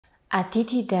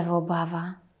Atiti Devo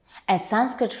Bhava, a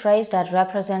Sanskrit phrase that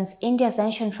represents India's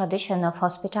ancient tradition of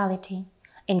hospitality.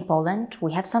 In Poland,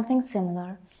 we have something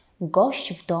similar.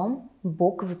 Gość w dom,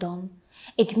 Bóg w dom.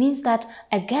 It means that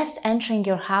a guest entering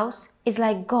your house is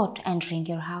like God entering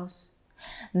your house.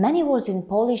 Many words in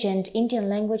Polish and Indian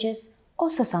languages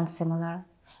also sound similar.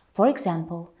 For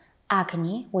example,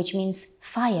 agni, which means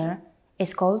fire,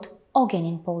 is called ogień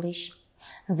in Polish.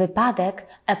 Wypadek,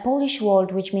 a Polish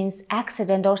word which means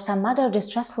accident or some other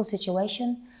distressful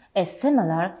situation, is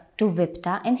similar to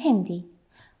vypta in Hindi.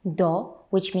 Do,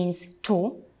 which means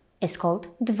two, is called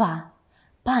dwa.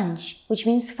 Panch, which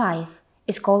means five,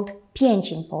 is called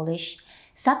pięć in Polish.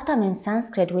 Saptam in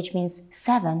Sanskrit, which means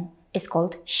seven, is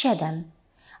called siedem.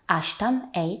 Ashtam,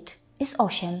 eight, is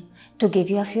osiem, to give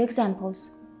you a few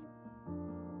examples.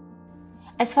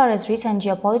 As far as recent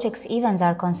geopolitics events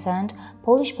are concerned,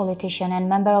 Polish politician and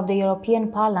member of the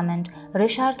European Parliament,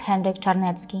 Ryszard Henryk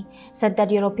Czarnecki, said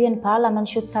that European Parliament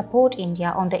should support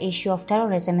India on the issue of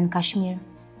terrorism in Kashmir.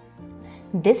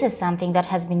 This is something that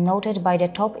has been noted by the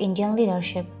top Indian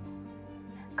leadership.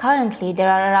 Currently,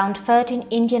 there are around 13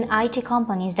 Indian IT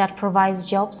companies that provide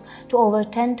jobs to over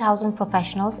 10,000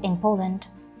 professionals in Poland.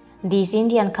 These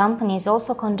Indian companies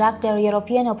also conduct their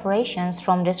European operations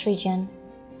from this region.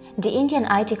 The Indian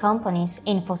IT companies,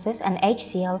 Infosys and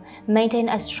HCL, maintain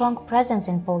a strong presence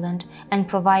in Poland and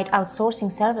provide outsourcing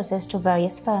services to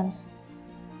various firms.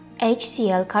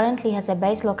 HCL currently has a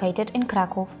base located in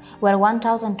Kraków, where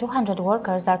 1,200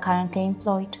 workers are currently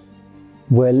employed.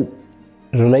 Well,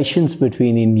 relations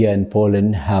between India and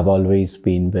Poland have always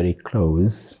been very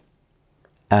close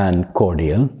and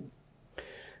cordial.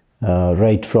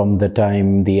 Right from the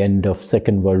time the end of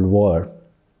Second World War,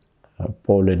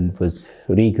 Poland was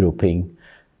regrouping.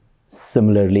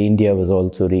 Similarly, India was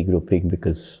also regrouping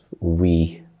because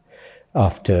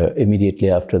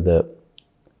immediately after the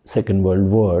Second World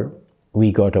War,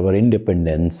 we got our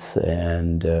independence,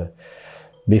 and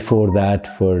before that,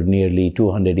 for nearly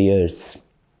 200 years,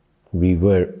 we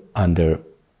were under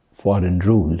foreign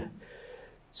rule.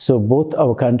 So both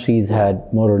our countries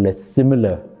had more or less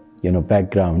similar,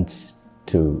 backgrounds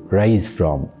to rise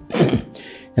from.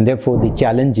 And therefore, the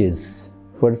challenges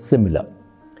were similar.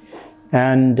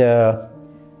 And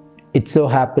it so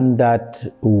happened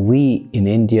that we in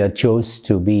India chose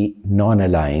to be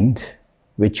non-aligned,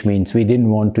 which means we didn't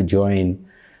want to join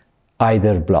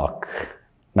either bloc,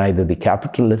 neither the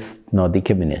capitalists nor the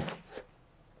communists.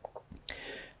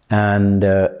 And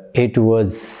it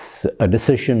was a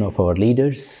decision of our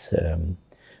leaders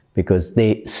because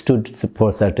they stood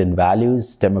for certain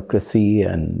values, democracy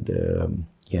and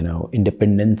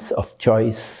independence of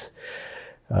choice,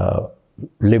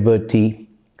 liberty.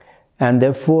 And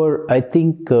therefore, I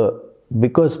think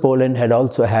because Poland had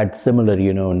also had similar,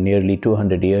 nearly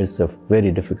 200 years of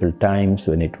very difficult times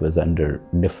when it was under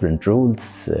different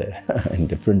rules in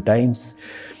different times.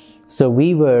 So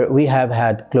we have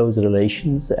had close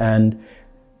relations, and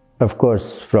of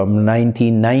course, from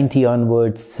 1990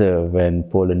 onwards, when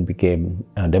Poland became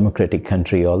a democratic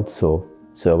country also,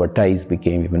 so our ties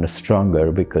became even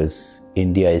stronger because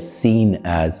India is seen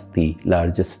as the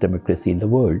largest democracy in the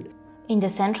world. In the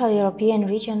Central European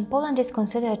region, Poland is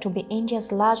considered to be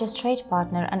India's largest trade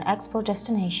partner and export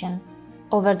destination.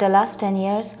 Over the last 10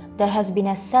 years, there has been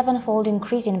a seven-fold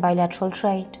increase in bilateral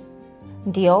trade.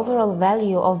 The overall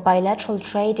value of bilateral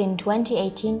trade in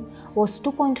 2018 was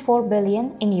 $2.4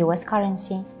 billion in US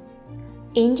currency.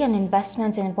 Indian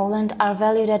investments in Poland are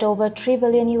valued at over $3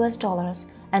 billion US,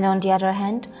 and on the other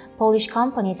hand, Polish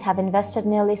companies have invested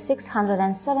nearly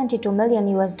 $672 million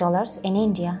US in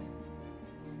India.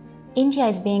 India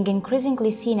is being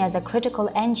increasingly seen as a critical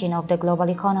engine of the global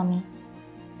economy.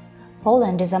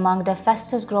 Poland is among the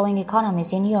fastest growing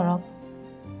economies in Europe.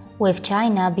 With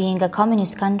China being a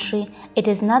communist country, it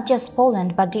is not just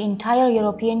Poland but the entire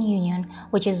European Union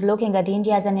which is looking at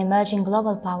India as an emerging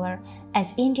global power,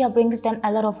 as India brings them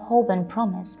a lot of hope and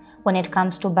promise when it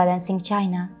comes to balancing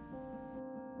China.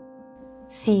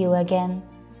 See you again.